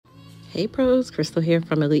Hey pros, Crystal here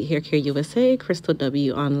from Elite Hair Care USA, Crystal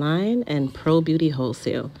W Online, and Pro Beauty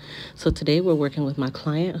Wholesale. So today we're working with my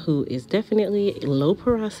client who is definitely low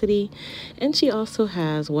porosity, and she also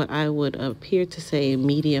has what I would appear to say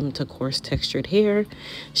medium to coarse textured hair.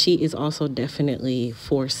 She is also definitely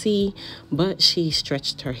 4C, but she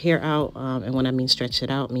stretched her hair out, and when I mean stretched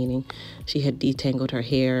it out, meaning she had detangled her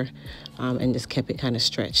hair and just kept it kind of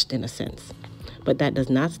stretched in a sense. But that does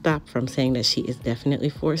not stop from saying that she is definitely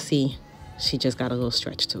 4C. She just got a little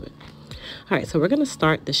stretch to it. All right, so we're going to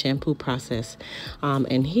start the shampoo process.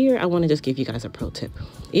 And here I want to just give you guys a pro tip.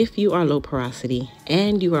 If you are low porosity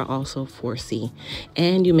and you are also 4C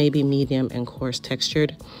and you may be medium and coarse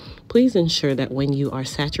textured, please ensure that when you are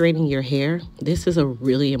saturating your hair, this is a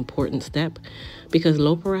really important step because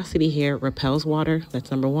low porosity hair repels water. That's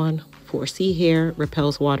number one. 4C hair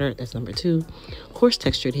repels water. That's number two. Coarse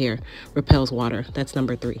textured hair repels water. That's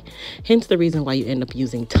number three. Hence the reason why you end up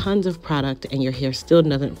using tons of product and your hair still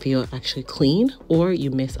doesn't feel actually clean, or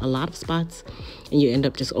you miss a lot of spots and you end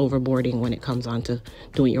up just overboarding when it comes on to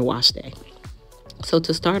doing your wash day. So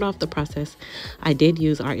to start off the process, I did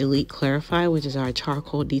use our Elite Clarify, which is our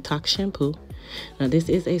charcoal detox shampoo. Now this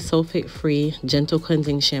is a sulfate-free, gentle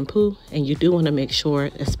cleansing shampoo, and you do want to make sure,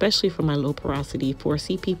 especially for my low porosity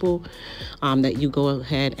 4C people, that you go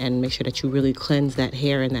ahead and make sure that you really cleanse that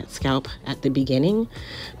hair and that scalp at the beginning,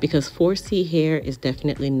 because 4C hair is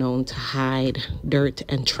definitely known to hide dirt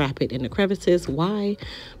and trap it in the crevices. Why?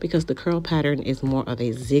 Because the curl pattern is more of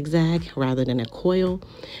a zigzag rather than a coil,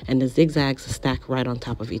 and the zigzags stack right on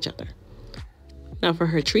top of each other. Now for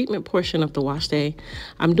her treatment portion of the wash day,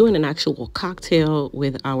 I'm doing an actual cocktail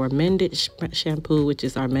with our Mended shampoo, which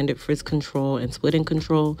is our Mended Frizz Control and Splitting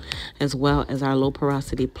Control, as well as our Low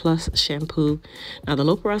Porosity Plus shampoo. Now the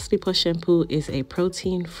Low Porosity Plus shampoo is a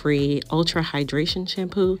protein-free ultra hydration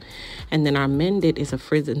shampoo, and then our Mended is a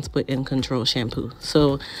Frizz and Split and Control shampoo.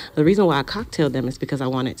 So the reason why I cocktailed them is because I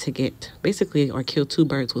wanted to get basically or kill two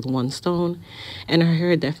birds with one stone, and her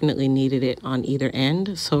hair definitely needed it on either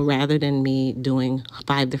end. So rather than me doing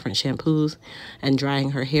 5 different shampoos and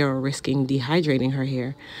drying her hair or risking dehydrating her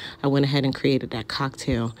hair, I went ahead and created that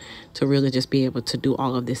cocktail to really just be able to do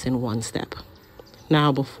all of this in one step.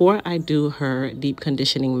 Now, before I do her deep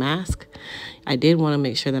conditioning mask, I did want to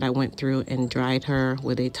make sure that I went through and dried her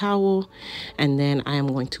with a towel, and then I am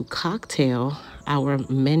going to cocktail our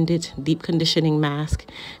Mended deep conditioning mask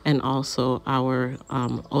and also our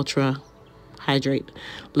ultra hydrate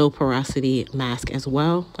low porosity mask as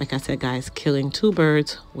well. Like I said, guys, killing two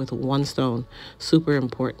birds with one stone, super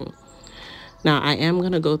important. Now I am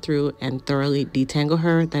going to go through and thoroughly detangle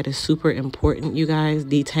her. That is super important, you guys.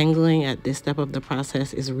 Detangling at this step of the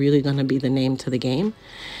process is really going to be the name to the game.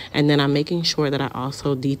 And then I'm making sure that I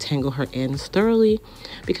also detangle her ends thoroughly,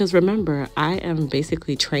 because remember, I am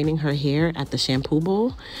basically training her hair at the shampoo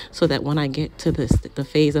bowl so that when I get to the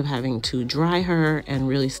phase of having to dry her and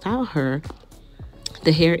really style her,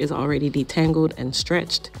 the hair is already detangled and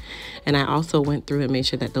stretched. And I also went through and made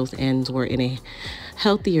sure that those ends were in a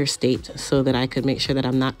healthier state so that I could make sure that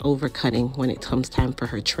I'm not overcutting when it comes time for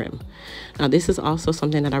her trim. Now, this is also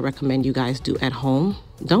something that I recommend you guys do at home.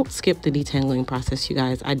 Don't skip the detangling process, you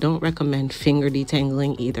guys. I don't recommend finger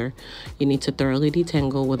detangling either. You need to thoroughly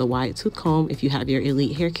detangle with a wide tooth comb. If you have your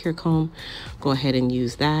Elite Hair Care comb, go ahead and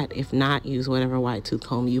use that. If not, use whatever wide tooth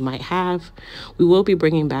comb you might have. We will be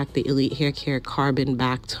bringing back the Elite Hair Care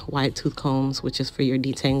carbon-backed wide tooth combs, which is for your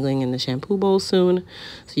detangling in the shampoo bowl soon.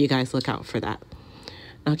 So you guys look out for that.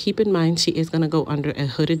 Now keep in mind, she is going to go under a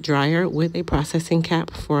hooded dryer with a processing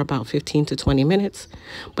cap for about 15 to 20 minutes.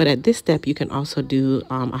 But at this step, you can also do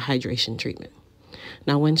a hydration treatment.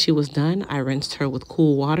 Now when she was done, I rinsed her with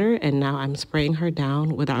cool water, and now I'm spraying her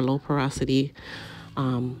down with our low porosity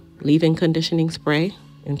leave-in conditioning spray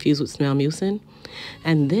infused with smell mucin.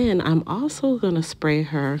 And then I'm also going to spray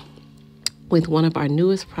her with one of our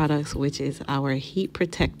newest products, which is our heat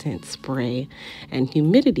protectant spray and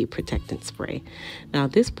humidity protectant spray. Now,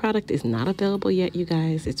 this product is not available yet, you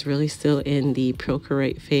guys. It's really still in the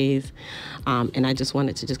procurate phase. And I just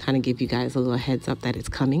wanted to just kind of give you guys a little heads up that it's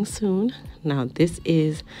coming soon. Now, this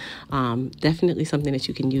is definitely something that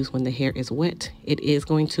you can use when the hair is wet. It is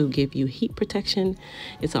going to give you heat protection.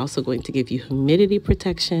 It's also going to give you humidity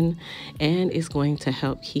protection, and it's going to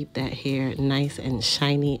help keep that hair nice and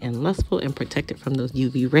shiny and lustful and protect it from those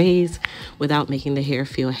UV rays without making the hair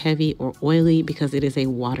feel heavy or oily, because it is a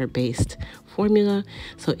water-based formula.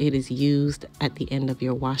 So it is used at the end of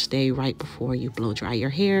your wash day, right before you blow dry your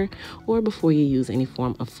hair or before you use any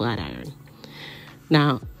form of flat iron.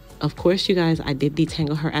 Now, Of course, you guys, I did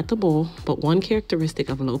detangle her at the bowl, but one characteristic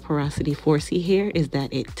of low porosity 4C hair is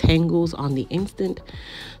that it tangles on the instant.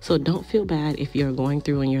 So don't feel bad if you're going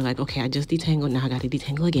through and you're like, okay, I just detangled, now I got to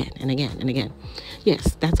detangle again and again and again.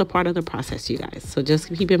 Yes, that's a part of the process, you guys. So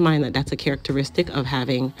just keep in mind that that's a characteristic of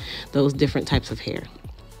having those different types of hair.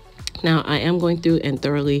 Now, I am going through and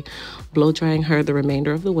thoroughly blow drying her the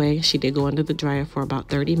remainder of the way. She did go under the dryer for about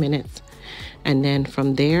 30 minutes. And then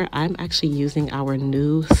from there, I'm actually using our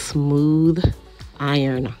new smooth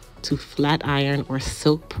iron to flat iron or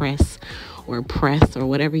silk press or press or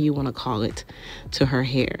whatever you want to call it to her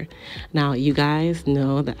hair. Now, you guys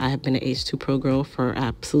know that I have been an H2 Pro girl for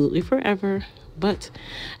absolutely forever. But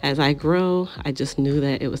as I grow, I just knew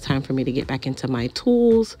that it was time for me to get back into my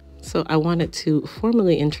tools. So I wanted to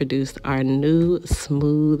formally introduce our new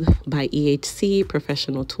Smooth by EHC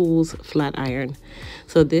Professional Tools Flat Iron.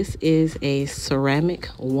 So this is a ceramic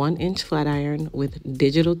 1-inch flat iron with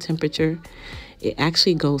digital temperature. It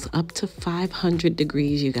actually goes up to 500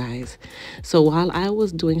 degrees, you guys. So while I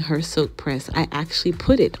was doing her silk press, I actually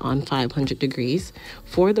put it on 500 degrees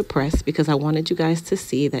for the press because I wanted you guys to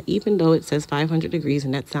see that even though it says 500 degrees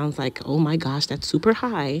and that sounds like, oh my gosh, that's super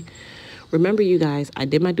high. Remember, you guys, I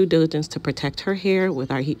did my due diligence to protect her hair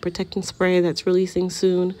with our heat protectant spray that's releasing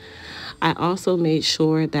soon. I also made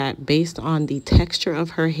sure that based on the texture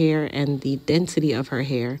of her hair and the density of her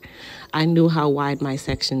hair, I knew how wide my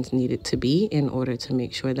sections needed to be in order to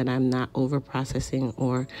make sure that I'm not over processing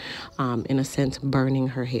or, in a sense, burning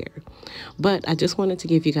her hair. But I just wanted to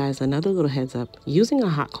give you guys another little heads up. Using a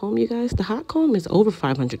hot comb, you guys, the hot comb is over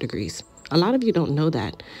 500 degrees. A lot of you don't know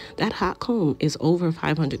that. That hot comb is over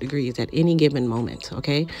 500 degrees at any given moment,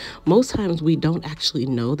 okay? Most times we don't actually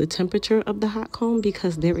know the temperature of the hot comb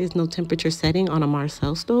because there is no temperature setting on a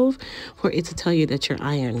Marcel stove for it to tell you that your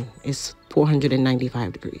iron is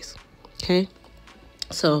 495 degrees, okay?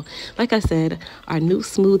 So, like I said, our new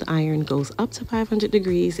smooth iron goes up to 500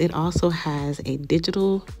 degrees. It also has a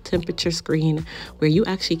digital temperature screen where you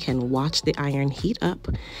actually can watch the iron heat up,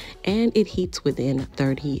 and it heats within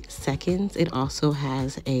 30 seconds. It also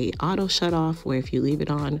has a auto shut off where if you leave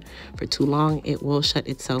it on for too long, it will shut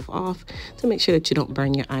itself off to make sure that you don't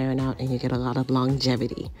burn your iron out and you get a lot of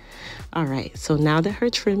longevity. All right, so now that her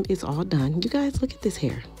trim is all done, you guys look at this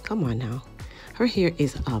hair. Come on now. Her hair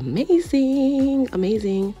is amazing,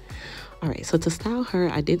 amazing. All right, so to style her,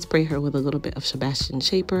 I did spray her with a little bit of Sebastian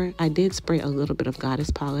Shaper. I did spray a little bit of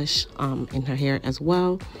Goddess Polish in her hair as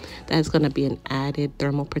well. That's going to be an added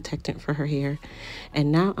thermal protectant for her hair.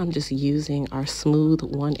 And now I'm just using our smooth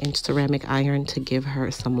 1-inch ceramic iron to give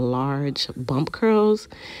her some large bump curls.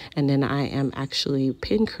 And then I am actually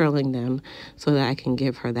pin curling them so that I can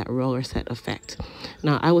give her that roller set effect.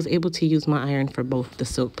 Now, I was able to use my iron for both the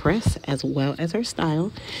silk press as well as her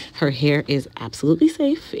style. Her hair is absolutely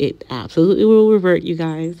safe. It absolutely will revert, you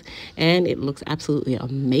guys, and it looks absolutely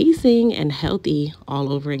amazing and healthy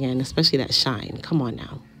all over again, especially that shine. Come on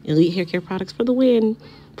now. Elite Hair Care products for the win.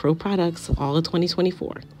 Pro products all of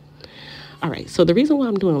 2024. All right, so the reason why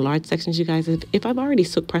I'm doing large sections, you guys, is if I've already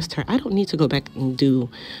silk pressed her, I don't need to go back and do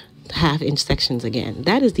 1/2-inch sections again.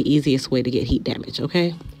 That is the easiest way to get heat damage,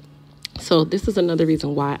 okay? So this is another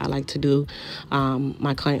reason why I like to do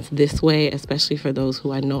my clients this way, especially for those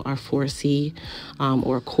who I know are 4C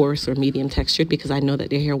or coarse or medium textured, because I know that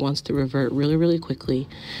their hair wants to revert really, really quickly.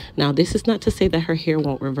 Now, this is not to say that her hair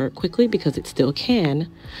won't revert quickly, because it still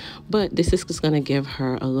can, but this is just going to give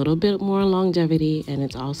her a little bit more longevity, and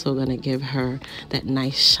it's also going to give her that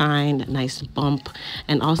nice shine, that nice bump,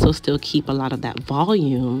 and also still keep a lot of that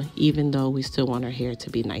volume, even though we still want her hair to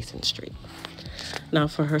be nice and straight. Now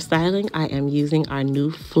for her styling, I am using our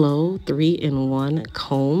new Flow 3-in-1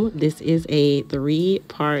 comb. This is a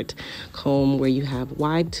 3-part comb where you have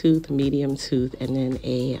wide tooth, medium tooth, and then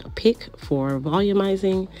a pick for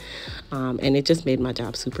volumizing. And it just made my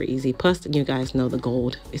job super easy. Plus, you guys know the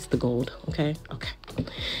gold. It's the gold, okay? Okay.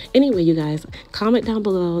 Anyway, you guys, comment down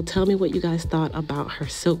below. Tell me what you guys thought about her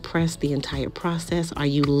silk press, the entire process. Are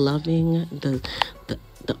you loving the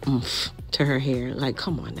oomph to her hair? Like,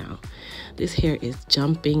 come on now. This hair is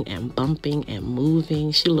jumping and bumping and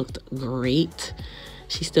moving. She looked great.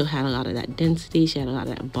 She still had a lot of that density. She had a lot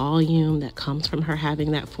of that volume that comes from her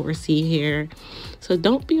having that 4C hair. So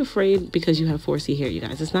don't be afraid because you have 4C hair, you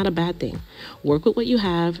guys. It's not a bad thing. Work with what you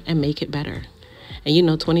have and make it better. And you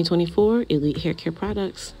know, 2024, Elite Hair Care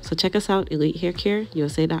products. So check us out,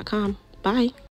 EliteHairCareUSA.com. Bye.